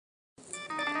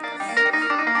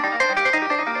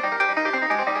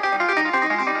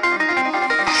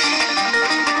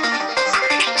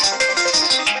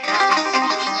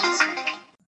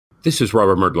This is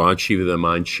Robert Merdlon, Chief of the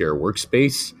Mindshare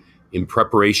Workspace. In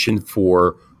preparation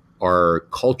for our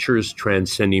Cultures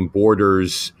Transcending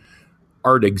Borders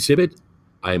art exhibit,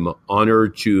 I'm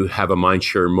honored to have a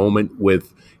Mindshare moment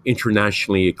with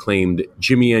internationally acclaimed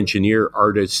Jimmy engineer,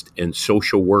 artist, and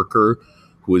social worker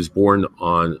who was born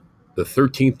on the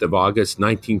 13th of August,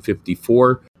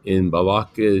 1954 in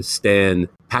Balochistan,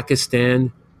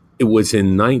 Pakistan. It was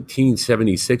in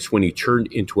 1976 when he turned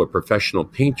into a professional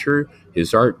painter.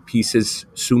 His art pieces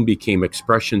soon became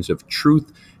expressions of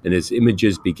truth, and his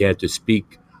images began to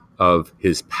speak of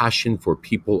his passion for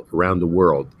people around the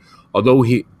world. Although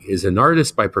he is an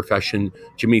artist by profession,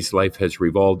 Jimmy's life has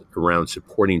revolved around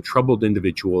supporting troubled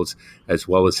individuals as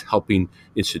well as helping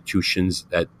institutions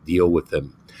that deal with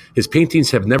them. His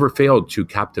paintings have never failed to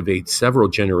captivate several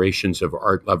generations of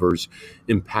art lovers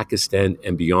in Pakistan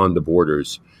and beyond the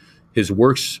borders. His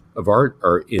works of art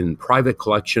are in private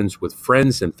collections with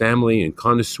friends and family and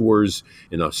connoisseurs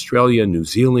in Australia, New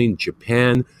Zealand,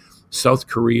 Japan, South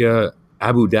Korea,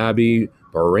 Abu Dhabi,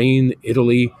 Bahrain,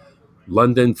 Italy,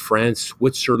 London, France,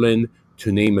 Switzerland,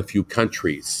 to name a few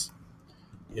countries.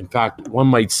 In fact, one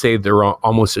might say they're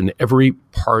almost in every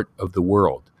part of the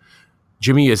world.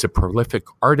 Jimmy is a prolific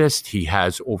artist. He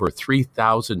has over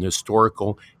 3,000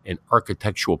 historical and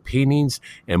architectural paintings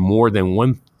and more than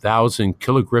 1,000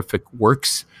 calligraphic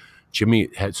works. Jimmy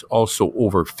has also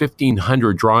over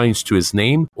 1,500 drawings to his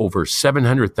name, over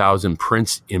 700,000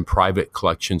 prints in private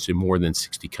collections in more than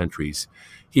 60 countries.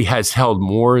 He has held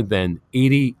more than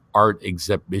 80 art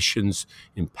exhibitions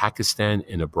in Pakistan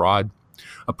and abroad.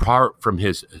 Apart from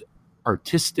his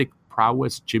artistic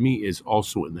prowess, Jimmy is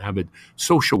also an avid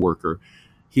social worker.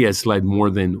 He has led more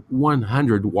than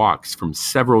 100 walks from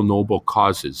several noble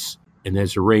causes and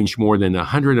has arranged more than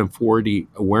 140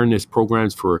 awareness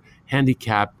programs for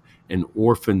handicapped and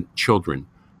orphan children.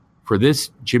 For this,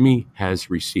 Jimmy has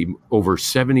received over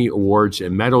 70 awards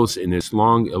and medals in his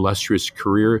long, illustrious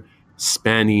career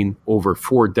spanning over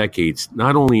 4 decades,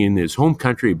 not only in his home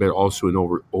country, but also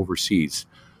in overseas.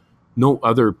 No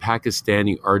other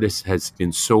Pakistani artist has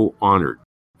been so honored.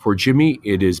 For Jimmy,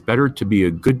 it is better to be a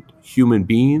good human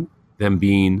being than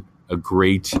being a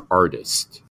great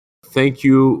artist. Thank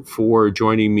you for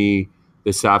joining me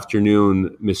this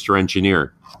afternoon, Mr.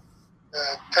 Engineer.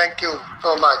 Thank you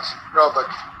so much, Robert.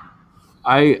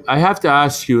 I have to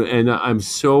ask you, and I'm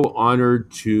so honored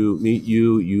to meet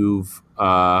you. You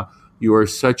are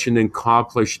such an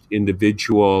accomplished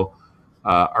individual,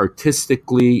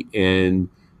 artistically and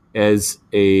as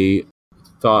a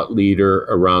thought leader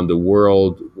around the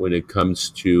world when it comes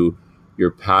to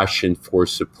your passion for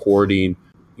supporting,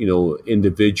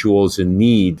 individuals in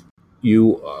need.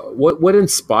 What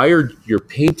inspired your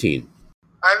painting?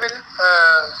 I will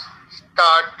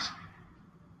start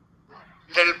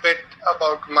a little bit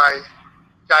about my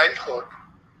childhood.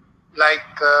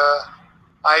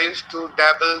 I used to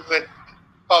dabble with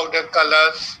powder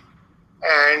colors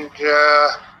and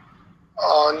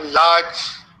on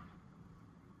large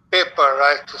paper,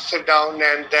 I used to sit down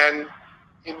and then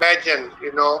imagine,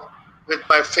 with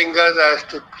my fingers I used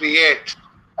to create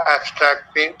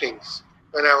abstract paintings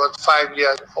when I was 5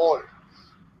 years old.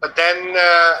 But then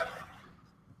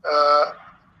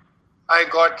I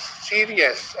got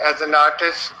serious as an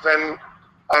artist when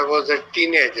I was a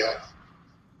teenager.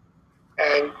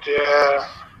 And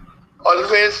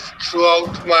always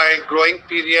throughout my growing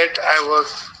period, I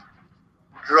was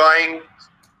drawing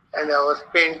and I was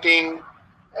painting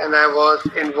and I was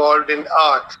involved in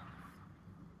art.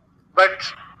 But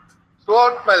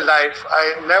throughout my life,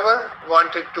 I never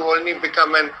wanted to only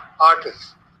become an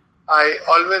artist. I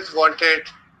always wanted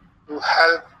to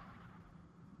help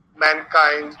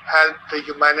mankind, help the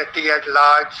humanity at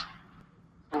large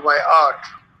through my art.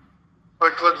 So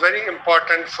it was very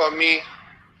important for me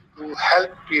to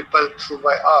help people through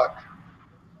my art.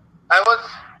 I was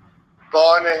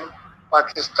born in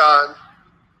Pakistan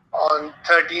on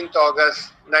 13th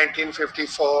August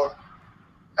 1954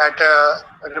 at a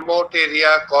remote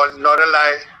area called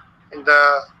Loralai in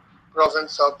the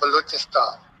province of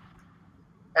Balochistan.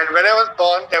 And when I was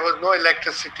born, there was no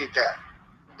electricity there.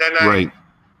 Then I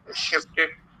shifted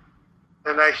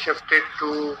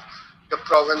to the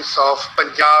province of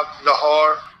Punjab,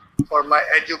 Lahore, for my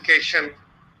education.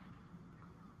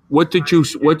 What did you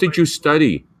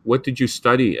study? What did you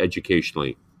study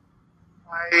educationally?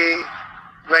 I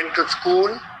went to school,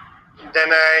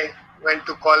 then I went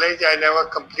to college. I never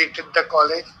completed the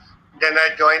college. Then I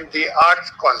joined the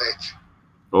arts college.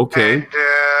 Okay. And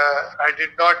I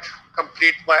did not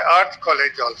complete my arts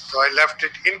college also. I left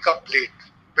it incomplete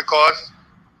because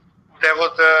there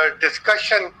was a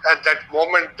discussion at that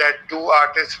moment that do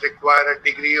artists require a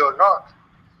degree or not.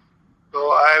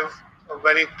 So I'm a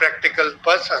very practical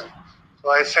person.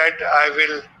 So I said I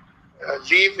will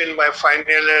leave in my final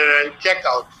year and check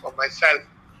out for myself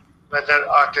whether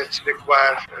artists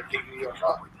require a degree or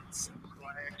not. So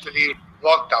I actually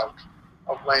walked out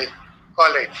of my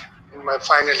college in my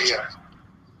final year.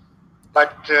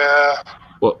 But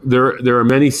Well, there are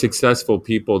many successful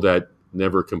people that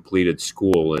never completed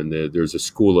school, and there's a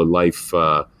school of life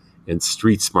and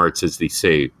street smarts, as they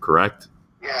say. Correct?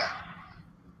 yeah,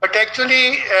 but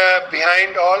actually,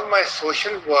 behind all my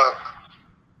social work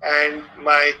and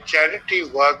my charity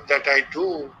work that I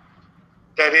do,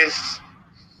 there is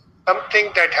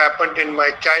something that happened in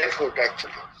my childhood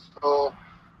actually. So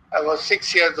I was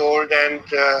 6 years old, and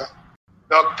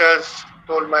doctors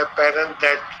told my parents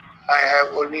that I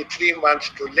have only 3 months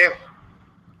to live.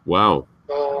 Wow.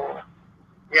 So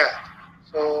yeah,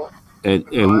 so And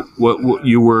what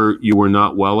you were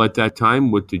not well at that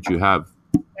time? What did you have?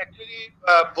 actually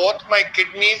both my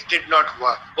kidneys did not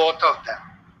work, both of them.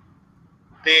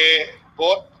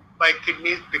 Both my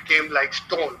kidneys became like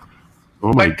stone.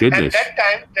 Oh my But goodness. at that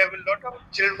time, there were a lot of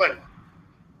children,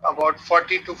 about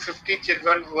 40 to 50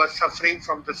 children who were suffering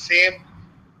from the same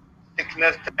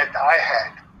sickness that I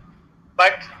had.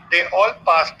 But they all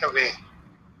passed away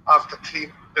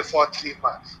before 3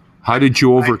 months. How did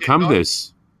you overcome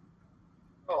this?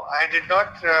 No, I did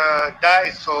not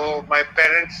die. So my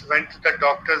parents went to the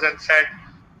doctors and said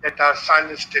that our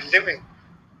son is still living.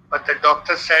 But the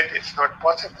doctor said it's not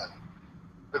possible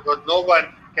because no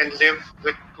one can live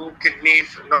with 2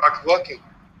 kidneys not working.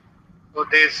 So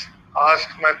they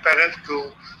asked my parents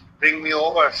to bring me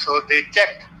over. So they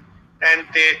checked and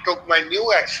they took my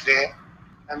new X-ray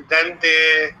and then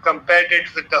they compared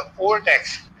it with the old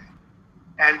X-ray.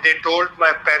 And they told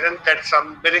my parents that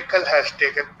some miracle has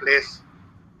taken place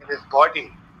in his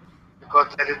body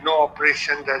because there is no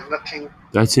operation, there's nothing.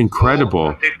 That's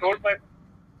incredible. So they told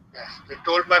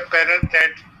my parents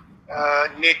that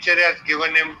nature has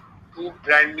given him 2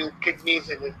 brand new kidneys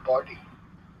in his body.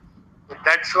 So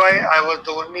that's why I was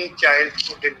the only child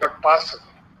who did not pass away.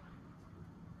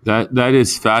 That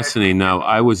is fascinating. Now,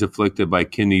 I was afflicted by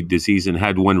kidney disease and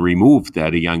had one removed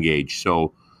at a young age.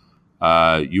 So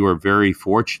you are very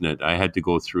fortunate. I had to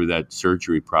go through that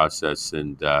surgery process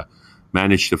and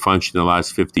managed to function the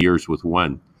last 50 years with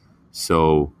one.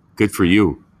 So good for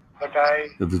you. But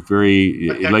it was very,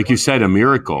 like you said, a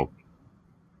miracle.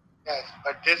 Yes,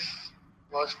 but this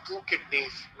was 2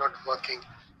 kidneys not working.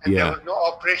 And there was no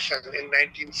operation in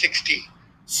 1960.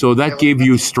 So that gave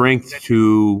you strength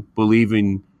to believe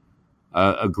in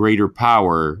a greater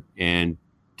power and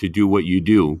to do what you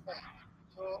do.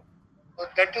 So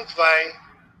that is why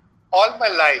all my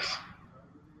life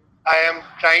I am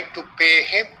trying to pay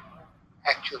him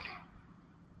actually.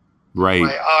 Right.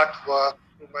 My artwork,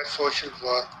 my social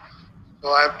work.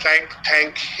 So I'm trying to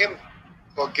thank him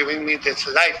for giving me this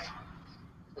life.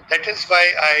 So that is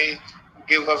why I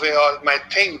give away all my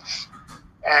things.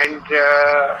 And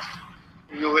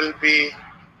you will be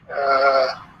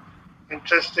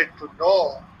interested to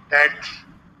know that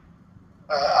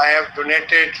I have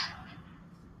donated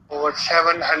over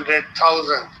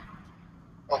 700,000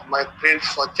 of my prints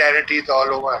for charities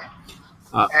all over.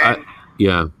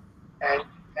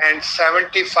 And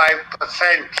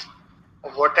 75%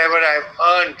 of whatever I've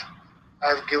earned,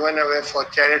 I've given away for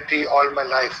charity all my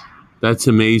life. That's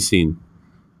amazing.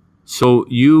 So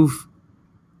you've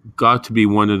got to be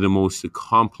one of the most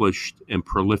accomplished and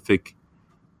prolific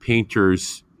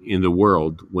painters in the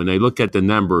world. When I look at the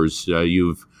numbers,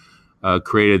 you've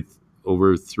created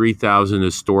over 3,000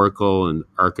 historical and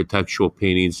architectural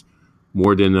paintings,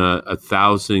 more than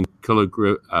 1,000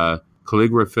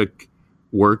 calligraphic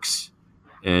works,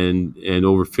 and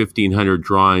over 1,500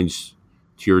 drawings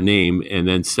to your name, and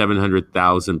then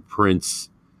 700,000 prints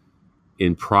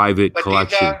in private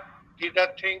collection. These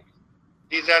are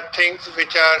things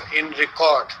which are in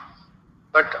record.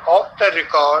 But off the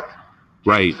record,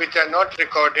 right, which are not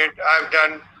recorded, I've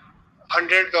done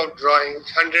hundreds of drawings,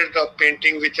 hundreds of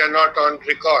paintings which are not on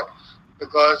record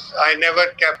because I never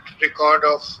kept record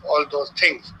of all those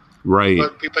things. Right.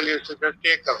 Because people used to just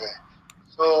take away.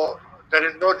 So there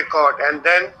is no record. And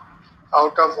then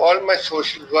out of all my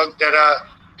social work, there are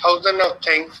thousands of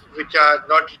things which are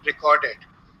not recorded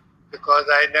because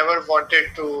I never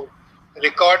wanted to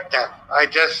record them. I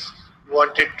just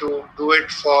wanted to do it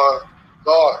for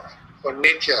God, for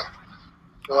nature.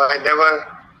 So I never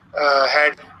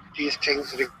had these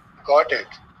things recorded.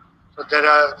 So there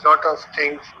are a lot of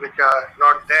things which are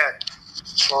not there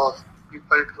for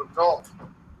people to know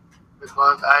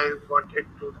because I wanted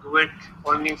to do it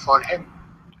only for him.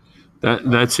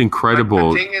 That's incredible.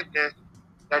 But the thing is this,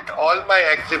 that all my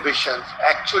exhibitions,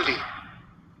 actually,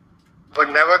 were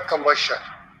never commercial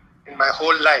in my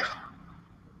whole life.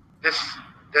 This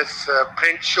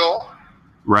print show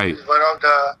Right. is one of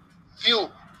the few,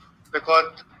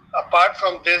 because apart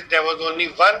from this, there was only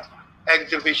one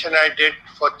exhibition I did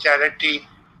for charity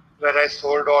where I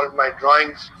sold all my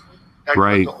drawings. That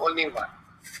Right. was the only one.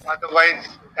 Otherwise,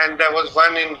 and there was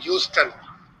one in Houston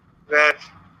where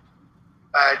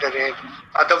I had arranged.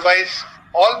 Otherwise,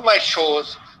 all my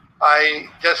shows, I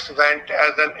just went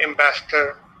as an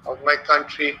ambassador of my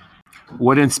country.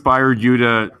 What inspired you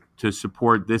to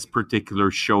support this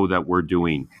particular show that we're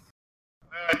doing?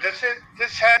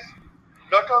 This has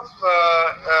lot of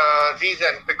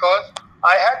reason, because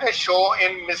I had a show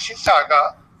in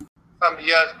Mississauga some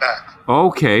years back,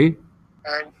 Okay.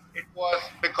 and it was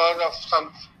because of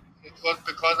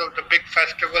the big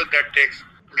festival that takes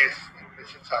place in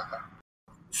Mississauga.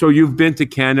 So you've been to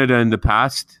Canada in the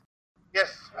past?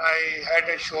 Yes, I had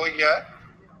a show here,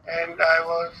 and I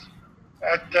was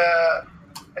at the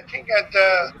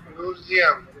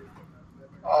museum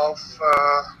of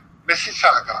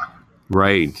Mississauga.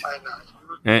 Right. Fine Arts.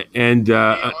 And They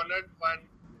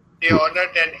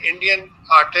honored an Indian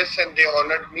artist, and they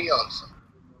honored me also.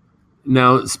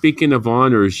 now, speaking of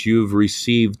honors, you've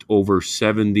received over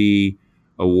 70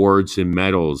 awards and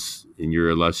medals in your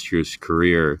illustrious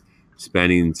career,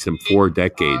 spanning some 4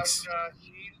 decades.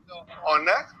 Shields of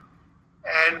honor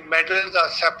and medals are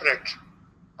separate.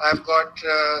 I've got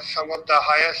some of the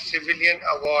highest civilian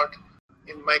award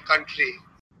in my country,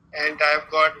 and I've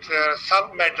got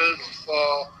some medals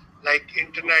for, like,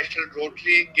 International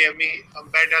Rotary gave me a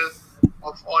medal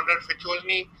of honor, which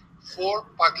only 4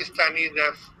 Pakistanis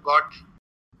have got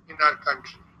in our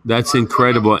country. That's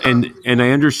incredible. And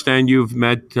I understand you've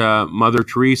met Mother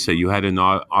Teresa. You had an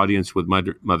audience with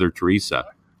Mother Teresa.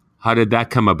 How did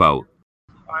that come about?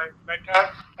 I met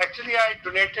her. Actually, I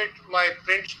donated my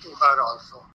prints to her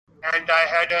also. And I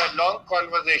had a long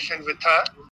conversation with her.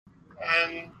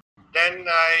 And then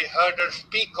I heard her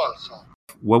speak also.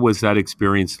 What was that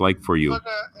experience like for you?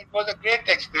 It was a great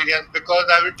experience, because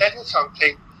I will tell you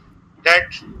something,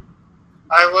 that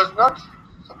I was not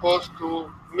supposed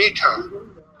to meet her.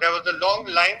 There was a long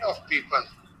line of people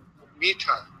to meet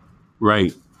her.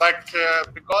 Right. But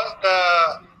because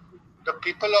the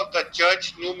people of the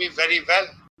church knew me very well,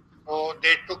 so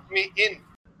they took me in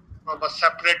from a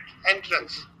separate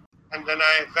entrance. And then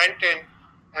I went in,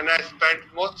 and I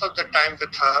spent most of the time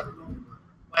with her,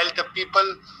 while the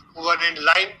people who were in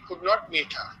line could not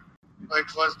meet her. So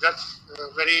it was just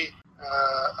very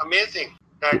amazing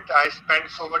that I spent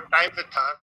so much time with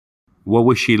her. What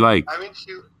was she like? I mean,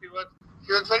 she was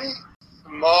very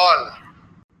small,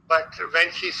 but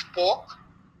when she spoke,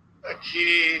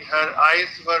 her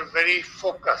eyes were very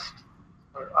focused.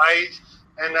 Her eyes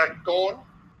and her tone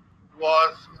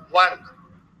was one.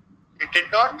 She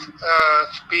did not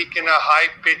speak in a high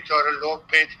pitch or a low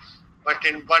pitch, but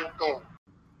in one tone.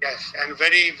 Yes, and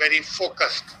very, very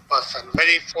focused person.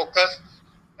 Very focused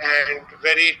and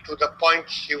very to the point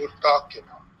she would talk,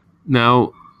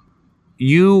 Now,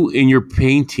 you in your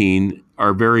painting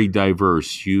are very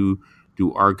diverse. You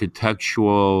do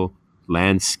architectural,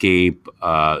 landscape.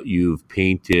 You've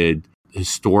painted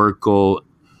historical,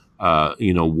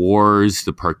 wars,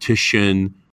 the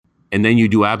partition, and then you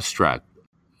do abstract.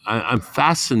 I'm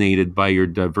fascinated by your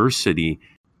diversity.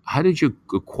 How did you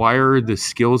acquire the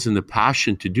skills and the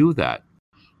passion to do that?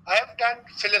 I have done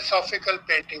philosophical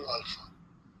painting also.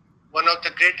 One of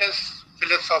the greatest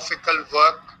philosophical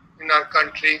work in our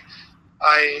country.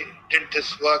 I did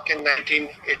this work in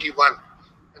 1981,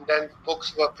 and then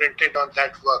books were printed on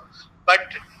that work.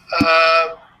 But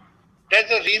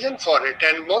there's a reason for it,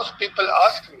 and most people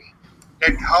ask me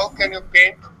that how can you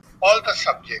paint all the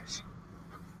subjects?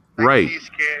 Like Right.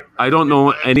 seascape, I don't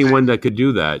know anyone that could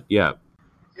do that. Yeah.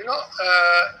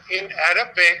 In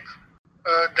Arabic,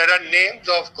 there are names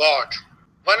of God.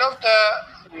 One of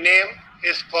the name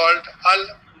is called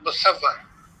Al-Musawwar.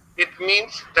 It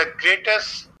means the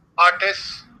greatest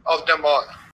artist of them all.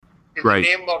 It's Right.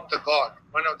 the name of the God,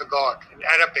 one of the God in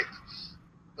Arabic.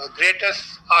 The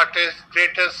greatest artist,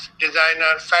 greatest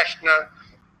designer, fashioner.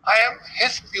 I am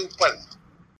his pupil.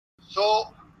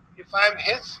 So if I am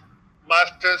his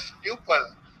master's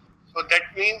pupil, so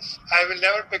that means I will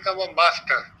never become a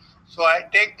master. So I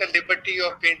take the liberty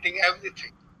of painting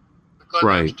everything, because I'm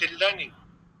Right. still learning.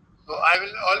 So I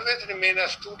will always remain a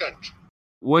student.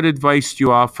 What advice do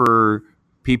you offer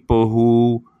people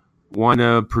who want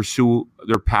to pursue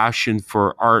their passion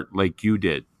for art like you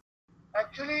did?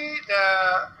 Actually,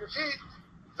 you see,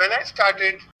 when I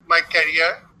started my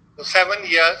career, for 7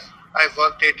 years, I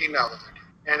worked 18 hours a day.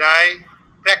 And I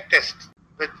practiced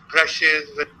with brushes,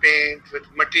 with paint, with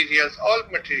materials, all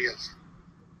materials.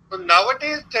 So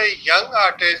nowadays, the young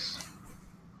artists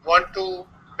want to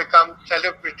become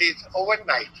celebrities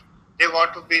overnight. They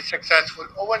want to be successful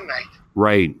overnight.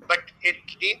 Right. But it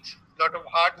needs a lot of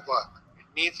hard work. It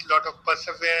needs a lot of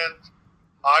perseverance,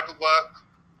 hard work,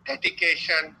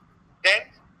 dedication. Then,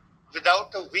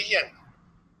 without a vision,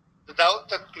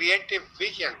 without a creative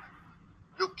vision,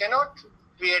 you cannot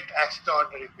create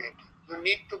extraordinary painting. You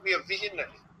need to be a visionary.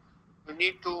 You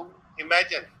need to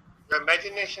imagine. Your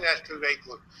imagination has to be very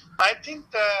good. I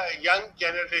think the young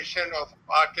generation of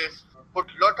artists put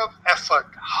a lot of effort,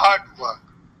 hard work,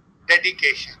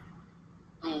 dedication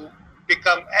to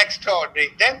become extraordinary.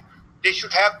 Then they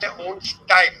should have their own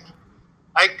style.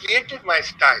 I created my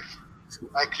style.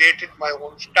 I created my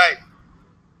own style.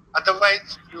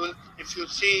 Otherwise, if you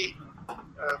see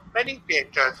many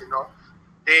painters,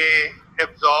 they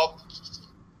absorb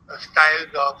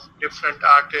styles of different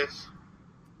artists.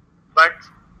 But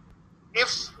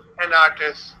if an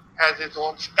artist has his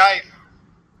own style,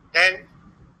 then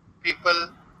people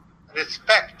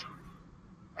respect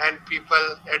and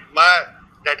people admire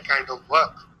that kind of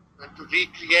work and to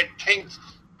recreate things,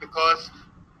 because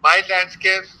my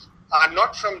landscapes are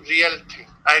not from real things.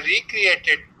 I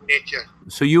recreated nature.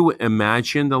 So you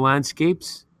imagine the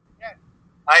landscapes? Yeah.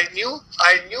 I knew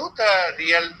the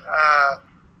real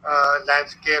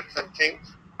landscapes and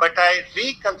things, but I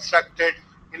reconstructed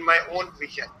in my own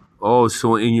vision. Oh,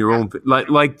 so in your own,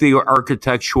 like the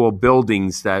architectural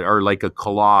buildings that are like a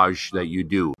collage that you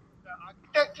do. The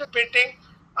architecture painting,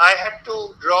 I had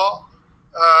to draw,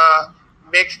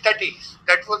 make studies.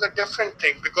 That was a different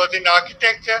thing, because in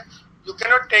architecture, you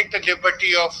cannot take the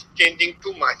liberty of changing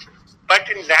too much. But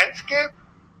in landscape,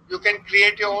 you can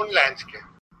create your own landscape.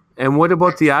 And what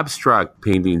about the abstract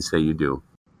paintings that you do?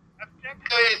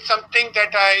 Abstract is something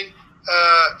that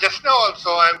just now also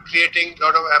I'm creating a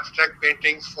lot of abstract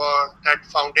paintings for that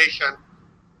foundation.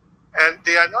 And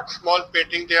they are not small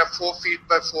paintings, they are 4 feet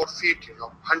by 4 feet,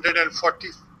 140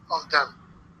 of them.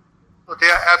 So they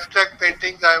are abstract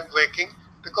paintings I'm making,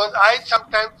 because I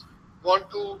sometimes want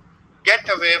to get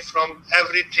away from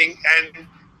everything and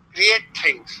create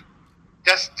things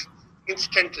just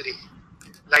instantly,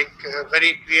 like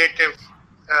very creative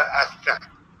abstract.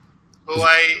 So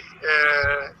I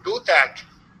do that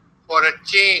for a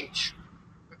change,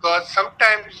 because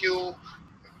sometimes you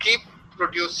keep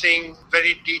producing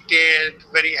very detailed,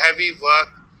 very heavy work,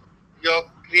 your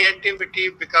creativity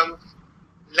becomes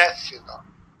less.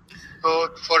 So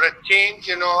for a change,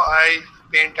 I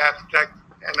paint abstract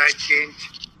and I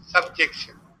change subjects.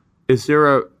 Is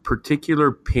there a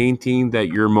particular painting that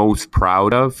you're most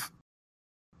proud of?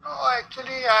 No,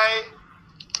 actually,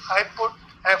 I put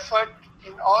effort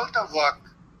in all the work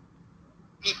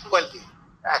equally,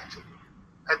 actually.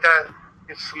 Whether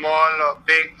it's small or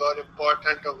big or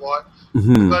important or what,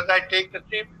 because I take the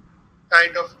same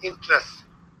kind of interest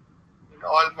in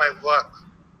all my work.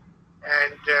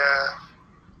 And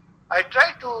I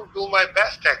try to do my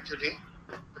best, actually,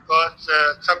 because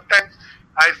sometimes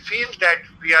I feel that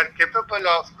we are capable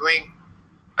of doing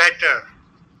better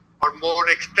or more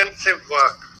extensive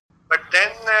work. But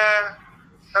then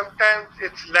sometimes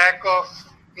it's lack of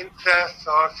interest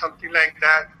or something like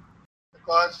that,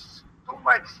 because too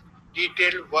much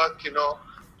detailed work,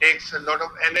 takes a lot of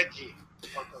energy.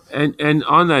 And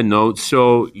on that note,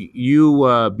 so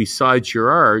you, besides your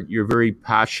art, you're very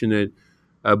passionate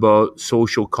about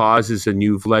social causes, and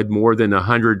you've led more than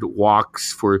 100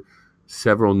 walks for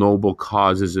several noble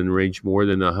causes and arranged more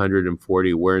than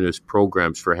 140 awareness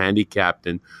programs for handicapped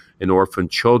and orphan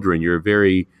children. You're a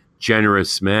very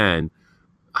generous man.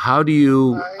 How do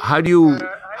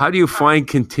you find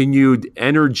continued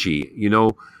energy?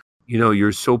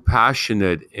 You're so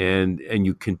passionate and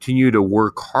you continue to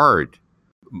work hard.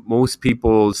 Most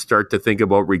people start to think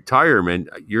about retirement.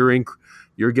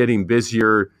 You're getting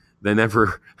busier than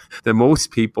ever than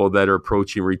most people that are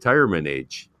approaching retirement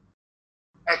age.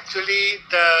 Actually,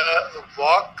 the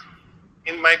walk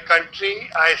in my country,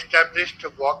 I established a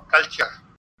walk culture.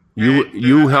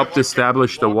 You helped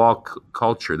establish the walk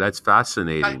culture. That's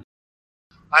fascinating.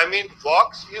 I mean,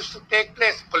 walks used to take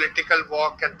place, political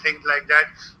walk and things like that,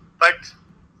 but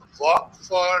walk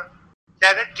for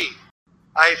charity.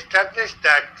 I established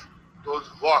those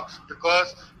walks,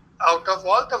 because out of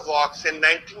all the walks in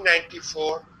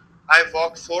 1994, I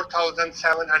walked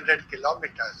 4,700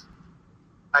 kilometers.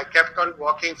 I kept on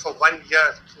walking for 1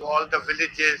 year through all the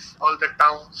villages, all the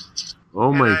towns.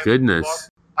 Oh my goodness.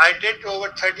 I did over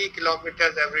 30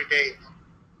 kilometers every day.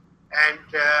 And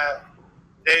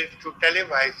they used to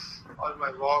televise all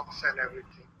my walks and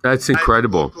everything. That's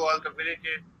incredible. I used to go to all the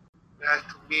villages. I used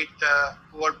to meet the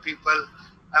poor people.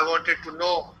 I wanted to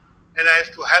know, and I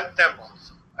used to help them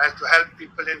also. I used to help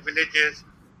people in villages.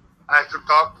 I used to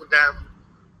talk to them.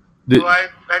 Did, So I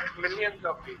met millions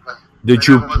of people did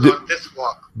when you I was on this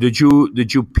walk. did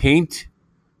you paint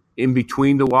in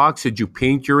between the walks? Did you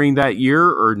paint during that year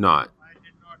or not? I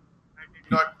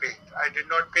did not paint. I did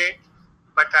not paint,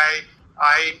 but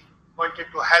I wanted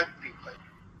to help people,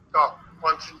 talk,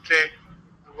 concentrate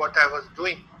on what I was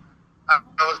doing. I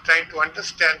was trying to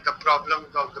understand the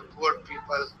problems of the poor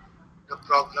people, the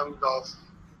problems of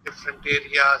different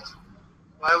areas.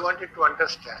 So I wanted to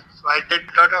understand. So I did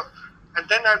a lot of, and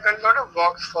then I've done a lot of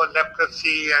walks for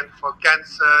leprosy and for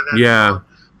cancer and Yeah. for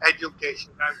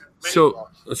education. I've done many So,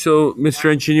 walks.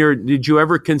 Mr. Engineer, did you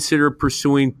ever consider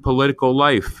pursuing political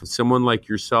life? Someone like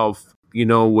yourself,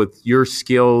 with your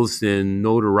skills and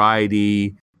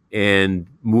notoriety and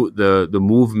the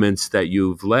movements that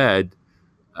you've led,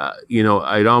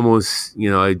 I'd almost,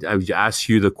 I'd ask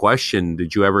you the question: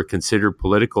 did you ever consider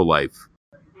political life?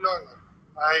 No, no.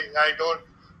 I don't.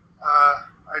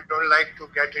 I don't like to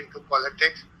get into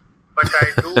politics, but I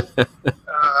do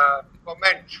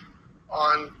comment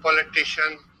on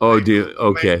politicians. Oh, I do you?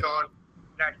 Okay. comment on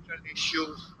national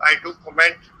issues. I do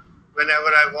comment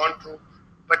whenever I want to,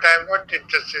 but I'm not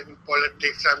interested in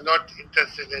politics. I'm not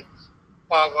interested in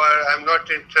power. I'm not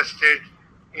interested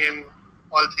in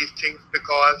all these things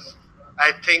because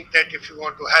I think that if you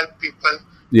want to help people,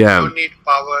 Yeah. you don't need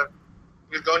power.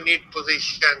 You don't need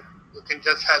position. You can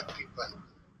just help people.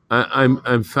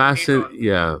 I'm fascinated.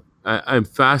 Yeah, I'm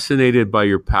fascinated by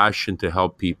your passion to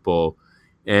help people,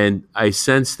 and I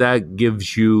sense that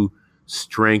gives you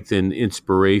strength and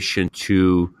inspiration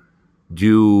to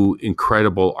do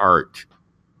incredible art.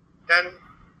 Then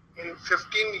in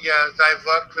 15 years, I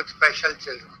worked with special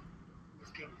children.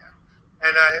 15 years.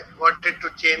 And I wanted to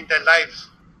change their lives.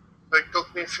 So it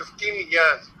took me 15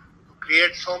 years to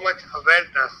create so much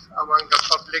awareness among the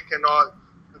public and all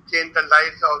to change the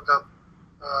lives of the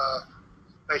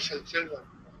special children.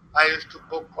 I used to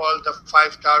book all the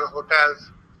 5-star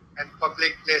hotels and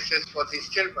public places for these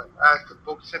children. I used to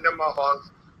book cinema halls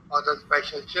for the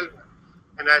special children.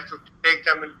 And I used to take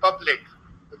them in public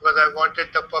because I wanted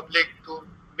the public to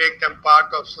make them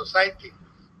part of society.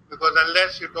 Because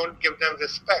unless you don't give them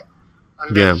respect,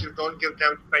 unless you don't give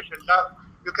them special love,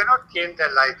 you cannot change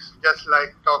their lives, just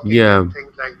like talking and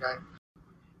things like that.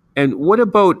 And what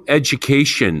about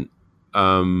education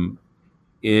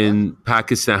in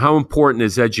Pakistan? How important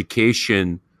is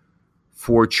education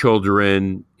for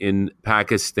children in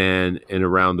Pakistan and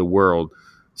around the world?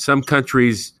 Some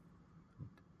countries,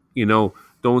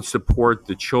 don't support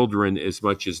the children as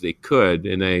much as they could.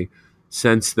 And I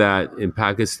sense that in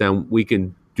Pakistan, we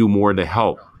can do more to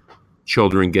help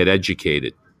children get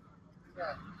educated.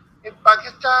 Yeah. In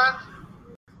Pakistan,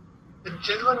 the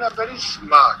children are very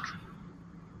smart.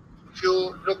 If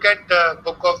you look at the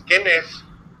Book of Guinness,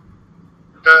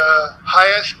 the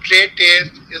highest straight A's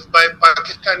is by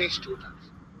Pakistani students.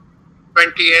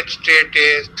 28 straight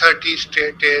A's, 30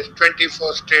 straight A's,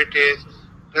 24 straight A's.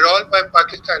 They're all by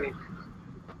Pakistani people.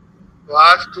 So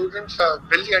our students are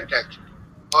brilliant actually,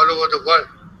 all over the world.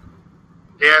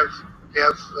 They have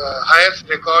highest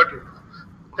record.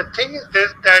 The thing is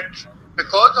this, that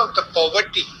because of the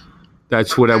poverty.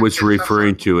 That's what I was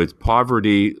referring to. It's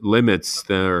poverty limits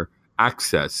their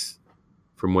access,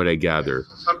 from what I gather.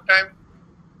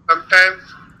 Sometimes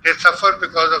they suffer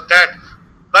because of that.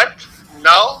 But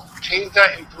now things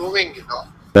are improving,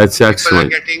 That's excellent.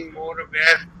 People are getting more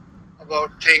aware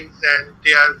about things and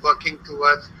they are working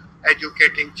towards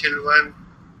educating children,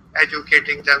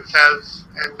 educating themselves.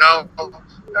 And now a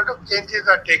lot of changes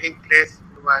are taking place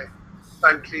in my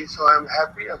country, so I'm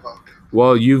happy about it.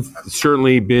 Well, you've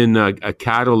certainly been a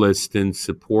catalyst in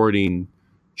supporting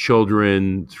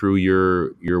children through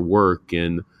your work,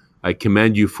 and I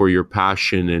commend you for your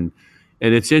passion. And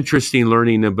it's interesting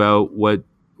learning about what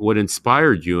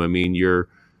inspired you. I mean, your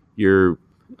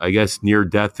I guess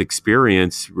near-death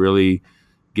experience really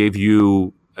gave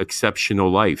you exceptional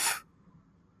life.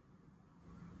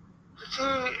 See,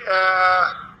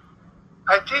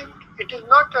 I think it is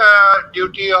not a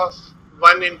duty of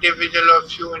one individual or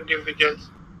few individuals.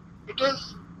 It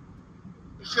is,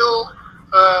 if you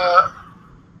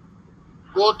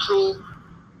go through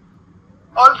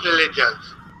all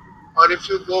religions, or if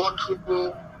you go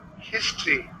through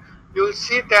history, you will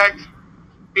see that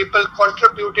people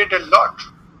contributed a lot.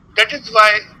 That is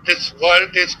why this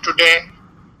world is today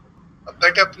a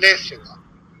better place,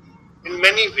 in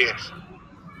many ways,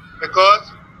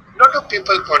 because a lot of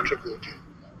people contributed.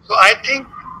 So I think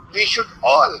we should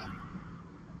all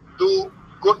do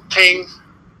good things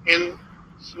in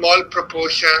small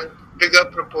proportion, bigger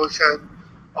proportion,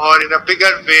 or in a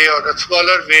bigger way or a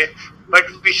smaller way, but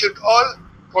we should all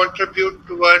contribute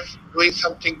towards doing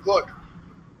something good.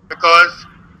 Because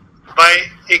by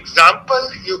example,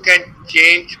 you can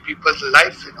change people's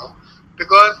life.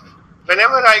 Because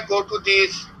whenever I go to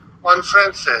these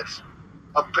conferences,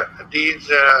 these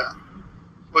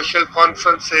social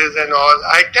conferences and all,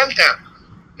 I tell them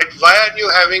that why are you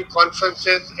having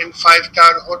conferences in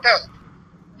five-star hotel?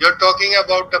 You're talking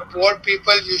about the poor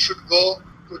people. You should go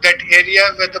to that area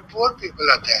where the poor people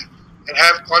are there and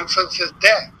have conferences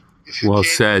there. Well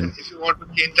said. If you want to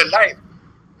change the life,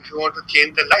 if you want to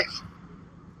change the life.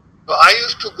 So I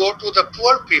used to go to the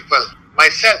poor people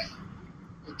myself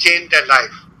to change their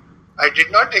life. I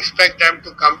did not expect them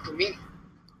to come to me.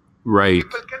 Right.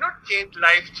 People cannot change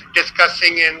lives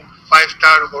discussing in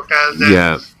five-star hotels.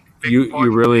 Yeah. And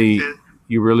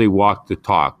You really walk the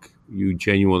talk. You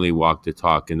genuinely walk the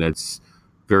talk, and that's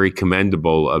very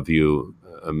commendable of you,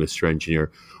 Mr.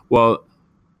 Engineer. Well,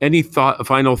 any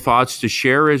final thoughts to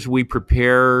share as we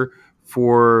prepare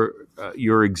for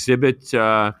your exhibit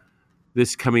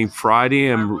this coming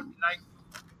Friday? I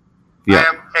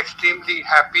am extremely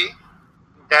happy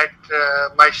that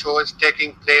my show is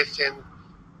taking place in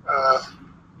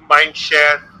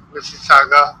Mindshare,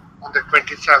 Mississauga on the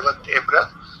 27th April.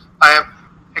 I am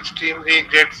extremely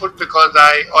grateful because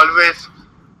I always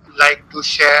like to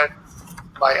share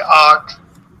my art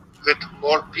with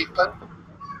more people,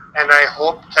 and I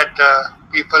hope that the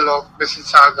people of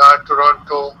Mississauga,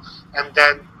 Toronto, and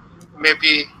then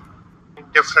maybe in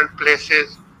different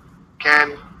places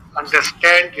can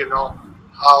understand,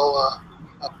 how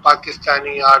a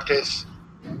Pakistani artist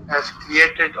has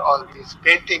created all these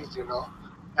paintings.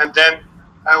 And then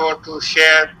I want to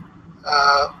share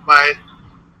my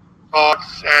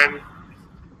thoughts and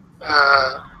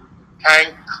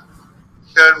thank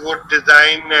Sherwood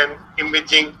Design and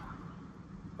Imaging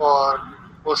for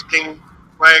hosting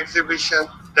my exhibition,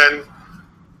 then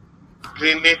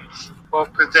Greenwich for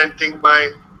presenting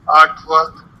my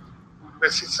artwork,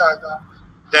 Mississauga,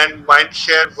 then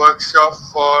Mindshare Workshop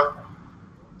for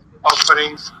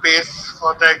offering space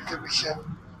for the exhibition,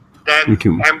 then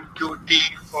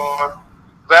MQT for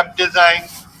web design,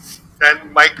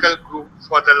 then Michael Group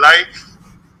for the lights.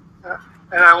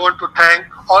 And I want to thank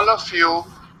all of you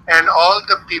and all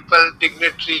the people,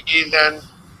 dignitaries, and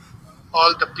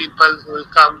all the people who will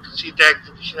come to see the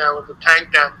exhibition. I want to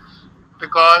thank them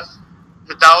because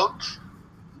without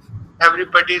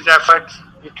everybody's efforts,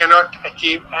 you cannot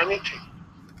achieve anything.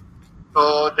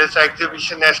 So this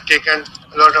exhibition has taken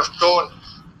a lot of toll,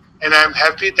 and I'm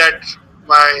happy that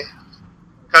my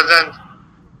cousin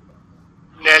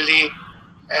Nelly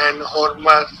and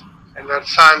Hormuz and her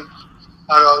son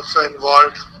are also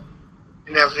involved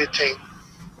in everything.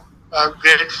 I'm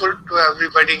grateful to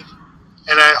everybody,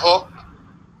 and I hope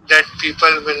that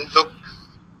people will look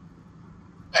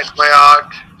at my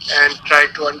art and try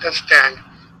to understand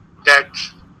that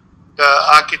the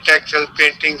architectural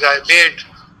paintings I made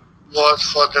was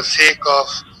for the sake of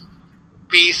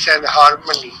peace and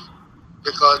harmony,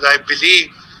 because I believe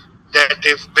that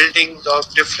if buildings of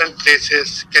different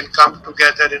places can come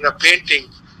together in a painting,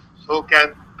 so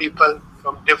can people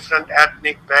from different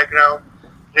ethnic background,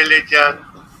 religion,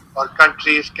 or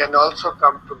countries can also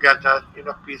come together in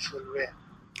a peaceful way.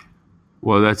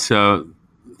 Well,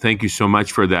 thank you so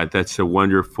much for that. That's a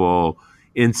wonderful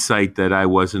insight that I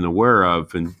wasn't aware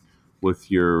of, and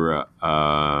with your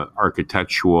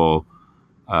architectural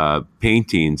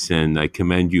paintings, and I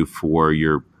commend you for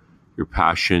your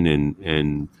passion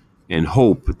and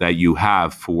hope that you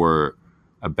have for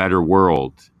a better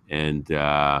world. And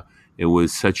it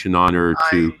was such an honor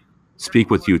to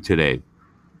speak with you today.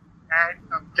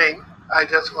 I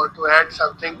just want to add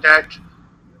something that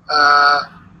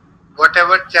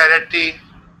whatever charity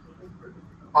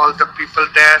all the people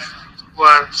there who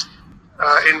are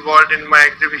involved in my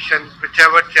exhibition,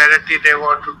 whichever charity they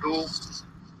want to do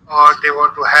or they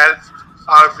want to help,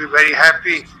 I'll be very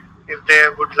happy. If they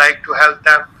would like to help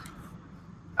them,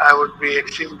 I would be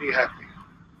extremely happy.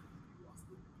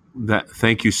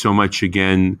 Thank you so much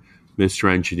again,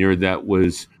 Mr. Engineer. That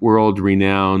was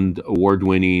world-renowned,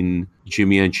 award-winning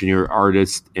Jimmy Engineer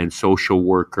artist and social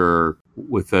worker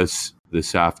with us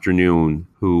this afternoon,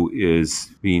 who is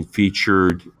being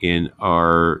featured in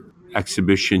our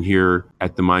exhibition here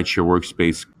at the Mindshare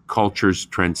Workspace, Cultures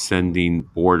Transcending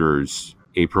Borders,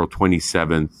 April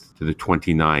 27th to the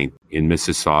 29th in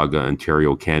Mississauga,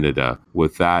 Ontario, Canada.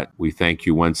 With that, we thank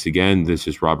you once again. This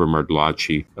is Robert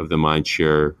Martellacci of the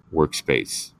Mindshare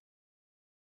Workspace.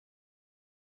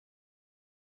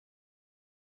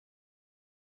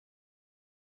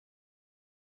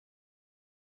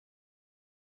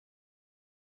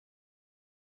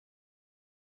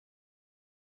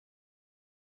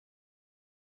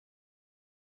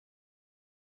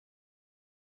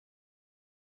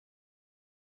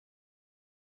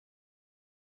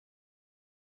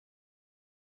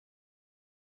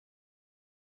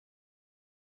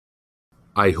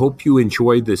 I hope you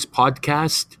enjoyed this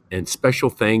podcast, and special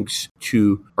thanks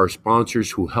to our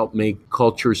sponsors who help make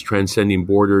Cultures Transcending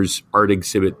Borders art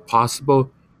exhibit possible.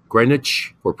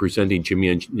 Greenwich for presenting Jimmy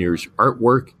Engineer's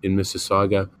artwork in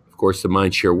Mississauga. Of course, the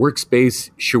Mindshare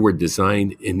Workspace, Sherwood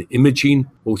Design and Imaging,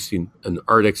 hosting an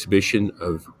art exhibition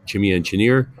of Jimmy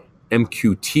Engineer.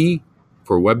 MQT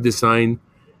for web design,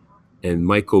 and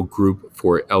Michael Group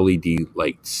for LED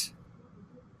lights.